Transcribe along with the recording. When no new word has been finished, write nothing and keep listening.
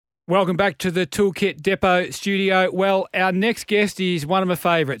Welcome back to the Toolkit Depot studio. Well, our next guest is one of my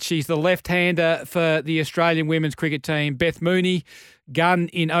favourites. She's the left-hander for the Australian women's cricket team, Beth Mooney, gun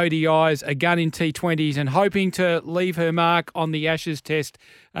in ODIs, a gun in T20s, and hoping to leave her mark on the Ashes test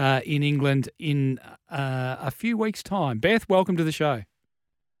in England in a few weeks' time. Beth, welcome to the show.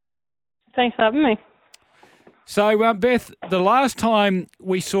 Thanks for having me. So, Beth, the last time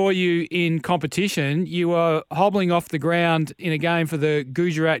we saw you in competition, you were hobbling off the ground in a game for the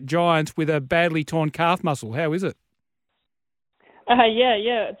Gujarat Giants with a badly torn calf muscle. How is it?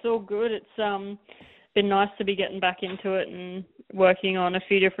 Yeah, it's all good. It's been nice to be getting back into it and working on a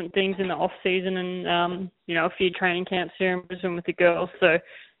few different things in the off season and a few training camps here in Brisbane with the girls. So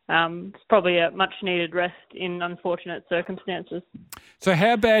it's probably a much needed rest in unfortunate circumstances. So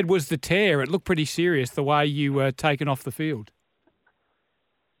how bad was the tear? It looked pretty serious the way you were taken off the field.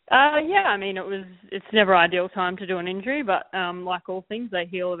 It's never ideal time to do an injury, but like all things, they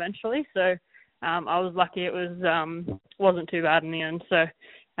heal eventually. So I was lucky it wasn't too bad in the end. So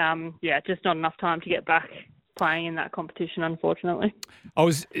just not enough time to get back playing in that competition, unfortunately. I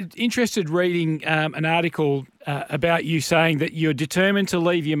was interested reading an article about you saying that you're determined to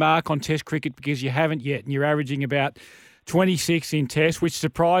leave your mark on Test cricket because you haven't yet, and you're averaging about 26 in Test, which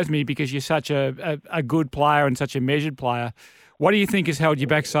surprised me because you're such a good player and such a measured player. What do you think has held you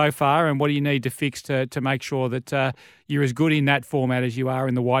back so far, and what do you need to fix to make sure that you're as good in that format as you are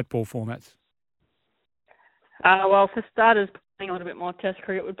in the white ball formats? For starters, playing a little bit more Test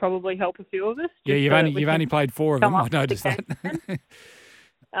cricket would probably help a few of us. Yeah, you've only played 4 of them. I've noticed that.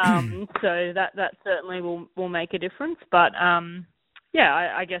 So that certainly will make a difference. But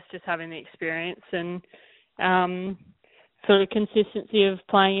I guess just having the experience and sort of consistency of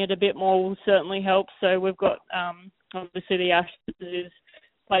playing it a bit more will certainly help. So we've got obviously the Ashes is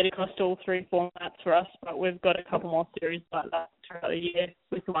played across all 3 formats for us, but we've got a couple more series like that throughout the year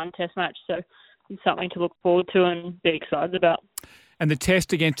with one Test match. So it's something to look forward to and be excited about. And the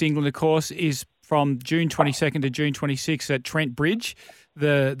Test against England, of course, is from June 22nd to June 26th at Trent Bridge,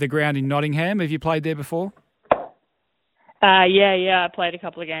 the ground in Nottingham. Have you played there before? I played a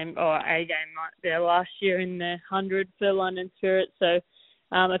couple of games, or a game there last year in the 100 for London Spirit. So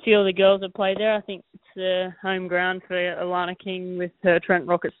a few of the girls have played there. I think it's the home ground for Alana King with her Trent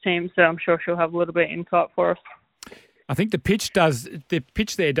Rockets team, so I'm sure she'll have a little bit of insight for us. I think the pitch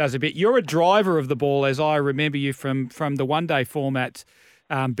there does a bit. You're a driver of the ball, as I remember you from the one-day format,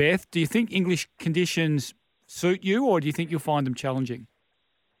 Beth. Do you think English conditions suit you, or do you think you'll find them challenging?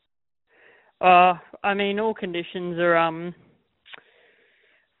 All conditions are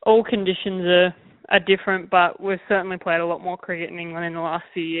different, but we've certainly played a lot more cricket in England in the last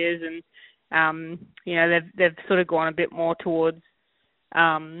few years, and they've sort of gone a bit more towards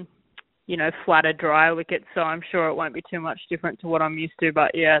flatter, dry wickets. So I'm sure it won't be too much different to what I'm used to.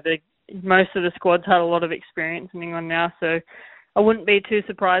 But most of the squad's had a lot of experience in England now, so I wouldn't be too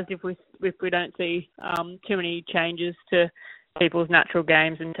surprised if we don't see too many changes to people's natural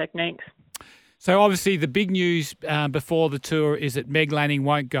games and techniques. So obviously the big news before the tour is that Meg Lanning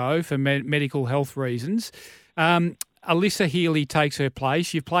won't go for medical health reasons. Alyssa Healy takes her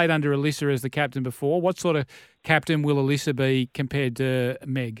place. You've played under Alyssa as the captain before. What sort of captain will Alyssa be compared to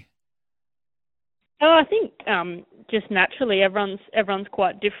Meg? I think just naturally everyone's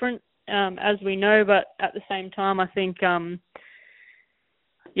quite different, as we know. But at the same time, I think I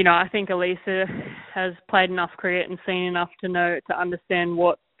think Alyssa has played enough cricket and seen enough to understand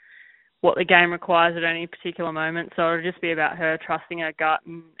what the game requires at any particular moment. So it'll just be about her trusting her gut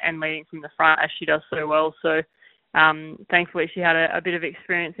and leading from the front as she does so well. So thankfully she had a bit of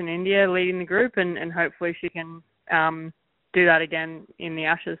experience in India leading the group, and hopefully she can do that again in the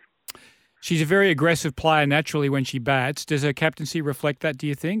Ashes. She's a very aggressive player naturally when she bats. Does her captaincy reflect that, do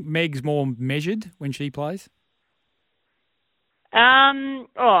you think? Meg's more measured when she plays?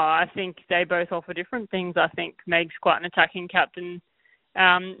 I think they both offer different things. I think Meg's quite an attacking captain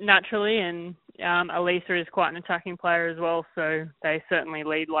naturally, and Alyssa is quite an attacking player as well, so they certainly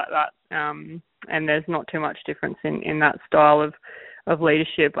lead like that. And there's not too much difference in that style of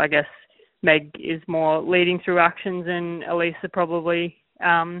leadership. I guess Meg is more leading through actions, and Alyssa probably,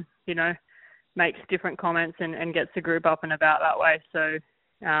 makes different comments and gets the group up and about that way. So,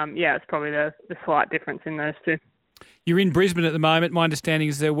 it's probably the slight difference in those two. You're in Brisbane at the moment. My understanding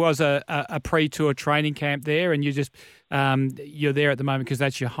is there was a pre-tour training camp there, and you're there at the moment because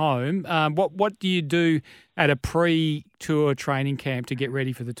that's your home. What do you do at a pre-tour training camp to get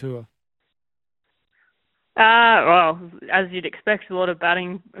ready for the tour? As you'd expect, a lot of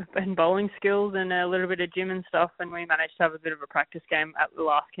batting and bowling skills and a little bit of gym and stuff, and we managed to have a bit of a practice game at the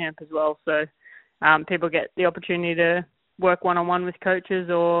last camp as well. So people get the opportunity to work one-on-one with coaches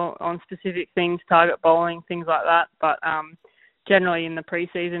or on specific things, target bowling, things like that. But generally in the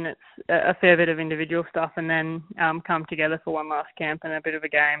pre-season, it's a fair bit of individual stuff, and then come together for one last camp and a bit of a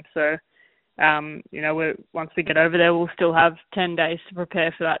game. So, once we get over there, we'll still have 10 days to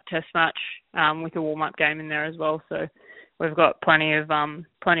prepare for that test match with a warm-up game in there as well. So we've got plenty of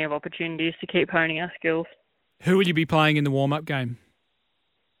opportunities to keep honing our skills. Who will you be playing in the warm-up game?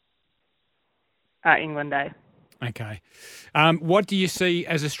 England Day. Okay. What do you see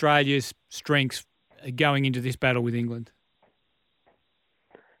as Australia's strengths going into this battle with England?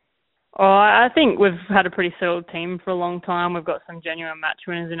 Oh, I think we've had a pretty settled team for a long time. We've got some genuine match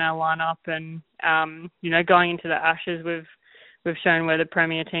winners in our lineup, and going into the Ashes, we've shown we're the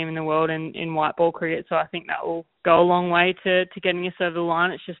premier team in the world in white ball cricket. So I think that will go a long way to getting us over the line.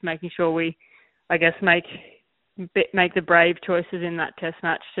 It's just making sure we, I guess, make the brave choices in that test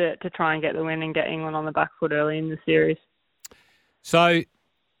match to try and get the win and get England on the back foot early in the series. So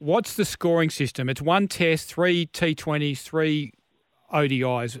what's the scoring system? It's 1 test, 3 T20s, 3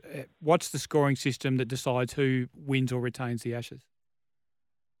 ODIs. What's the scoring system that decides who wins or retains the Ashes?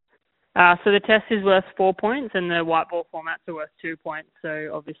 So the test is worth 4 points and the white ball formats are worth 2 points.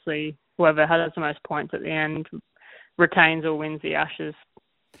 So obviously whoever has the most points at the end retains or wins the Ashes.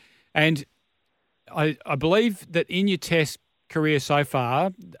 And I believe that in your test career so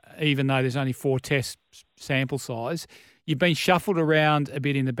far, even though there's only 4 test sample size, you've been shuffled around a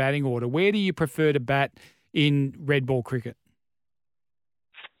bit in the batting order. Where do you prefer to bat in red ball cricket?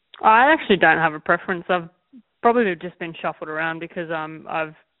 I actually don't have a preference. I've probably just been shuffled around because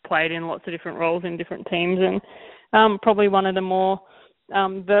I've played in lots of different roles in different teams, and probably one of the more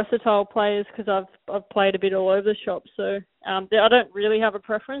versatile players because I've played a bit all over the shop. So I don't really have a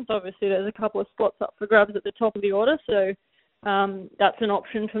preference. Obviously, there's a couple of spots up for grabs at the top of the order, so that's an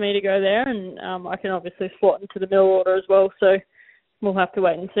option for me to go there, and I can obviously slot into the middle order as well. So we'll have to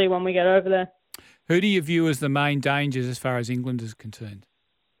wait and see when we get over there. Who do you view as the main dangers as far as England is concerned?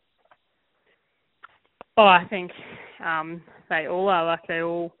 Oh, I think they all are.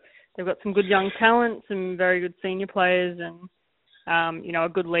 They've got some good young talent, some very good senior players, and a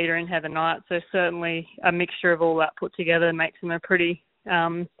good leader in Heather Knight. So certainly a mixture of all that put together makes them a pretty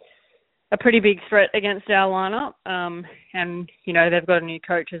big threat against our lineup. And they've got a new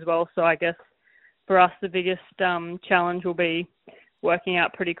coach as well. So I guess for us the biggest challenge will be working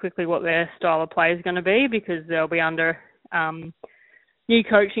out pretty quickly what their style of play is going to be, because they'll be under new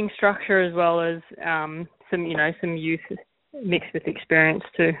coaching structure as well as some youth mixed with experience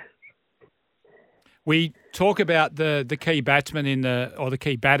too. We talk about the key batsmen the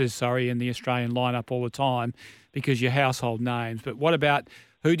key batters, in the Australian lineup all the time because you're household names. But what about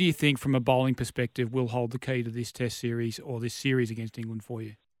who do you think from a bowling perspective will hold the key to this test series or this series against England for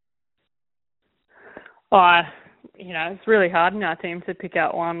you? It's really hard in our team to pick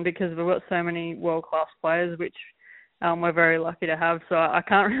out one because we've got so many world-class players, which we're very lucky to have. So I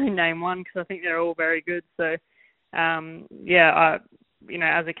can't really name one because I think they're all very good. So, as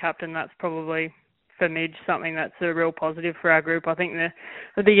a captain, that's probably for Midge something that's a real positive for our group. I think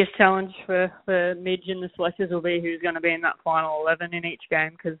the biggest challenge for Midge and the selectors will be who's going to be in that final 11 in each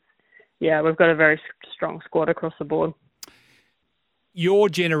game because, we've got a very strong squad across the board. Your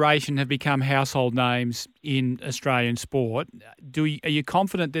generation have become household names in Australian sport. Are you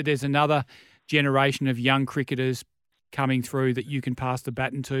confident that there's another generation of young cricketers coming through that you can pass the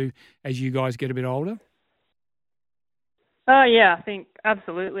baton to as you guys get a bit older? I think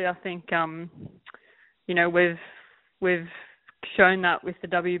absolutely. I think we've shown that with the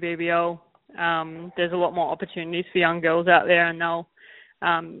WBBL. There's a lot more opportunities for young girls out there, and they'll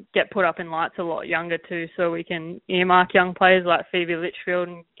get put up in lights a lot younger too. So we can earmark young players like Phoebe Litchfield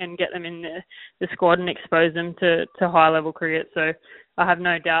and get them in the squad and expose them to high level cricket. So I have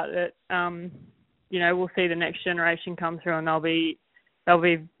no doubt that we'll see the next generation come through, and they'll be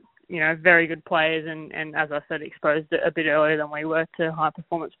very good players and as I said, exposed a bit earlier than we were to high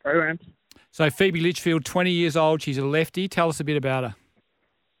performance programs. So Phoebe Litchfield, 20 years old, she's a lefty. Tell us a bit about her.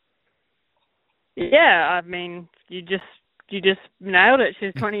 Yeah, I mean, you just nailed it.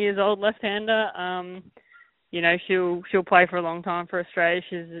 She's 20 years old, left-hander. She'll play for a long time for Australia.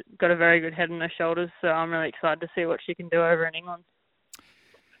 She's got a very good head on her shoulders, so I'm really excited to see what she can do over in England.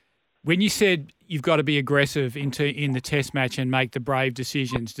 When you said you've got to be aggressive in the test match and make the brave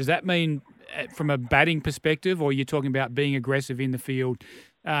decisions, does that mean from a batting perspective, or you're talking about being aggressive in the field,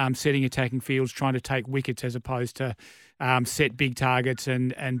 setting attacking fields, trying to take wickets as opposed to set big targets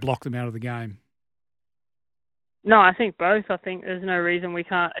and block them out of the game? No, I think both. I think there's no reason we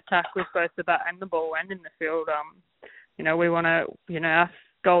can't attack with both the bat and the ball and in the field. We want to,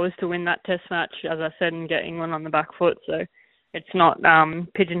 goal is to win that Test match, as I said, and get England on the back foot. So it's not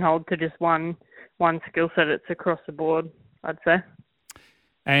pigeonholed to just one skill set. It's across the board, I'd say.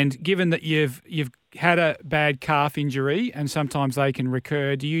 And given that you've had a bad calf injury and sometimes they can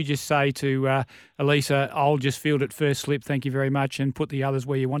recur, do you just say to Elisa, I'll just field it first slip, thank you very much, and put the others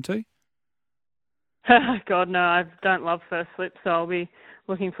where you want to? God, no, I don't love first slip, so I'll be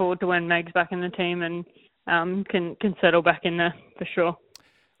looking forward to when Meg's back in the team and can settle back in there for sure.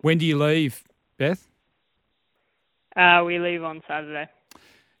 When do you leave, Beth? We leave on Saturday.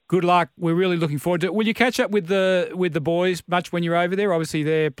 Good luck. We're really looking forward to it. Will you catch up with the boys much when you're over there? Obviously,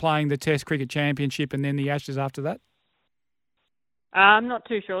 they're playing the Test Cricket Championship and then the Ashes after that. I'm not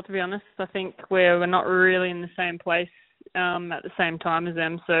too sure, to be honest. I think we're not really in the same place at the same time as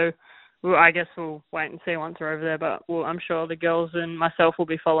them, so I guess we'll wait and see once we're over there. But I'm sure the girls and myself will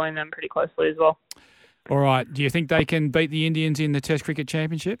be following them pretty closely as well. All right. Do you think they can beat the Indians in the Test Cricket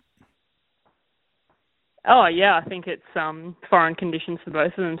Championship? Oh, yeah, I think it's foreign conditions for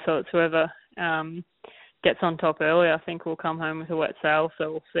both of them, so it's whoever gets on top early, I think will come home with a wet sail,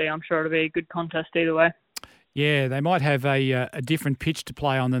 so we'll see. I'm sure it'll be a good contest either way. Yeah, they might have a different pitch to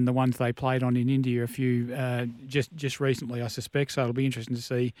play on than the ones they played on in India just recently, I suspect, so it'll be interesting to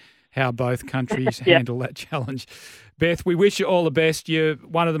see how both countries handle that challenge. Beth, we wish you all the best. You're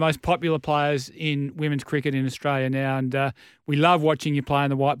one of the most popular players in women's cricket in Australia now, and we love watching you play in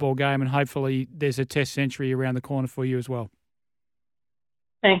the white ball game, and hopefully there's a Test century around the corner for you as well.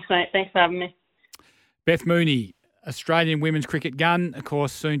 Thanks, mate. Thanks for having me. Beth Mooney, Australian women's cricket gun, of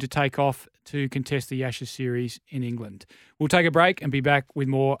course, soon to take off to contest the Ashes series in England. We'll take a break and be back with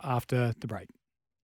more after the break.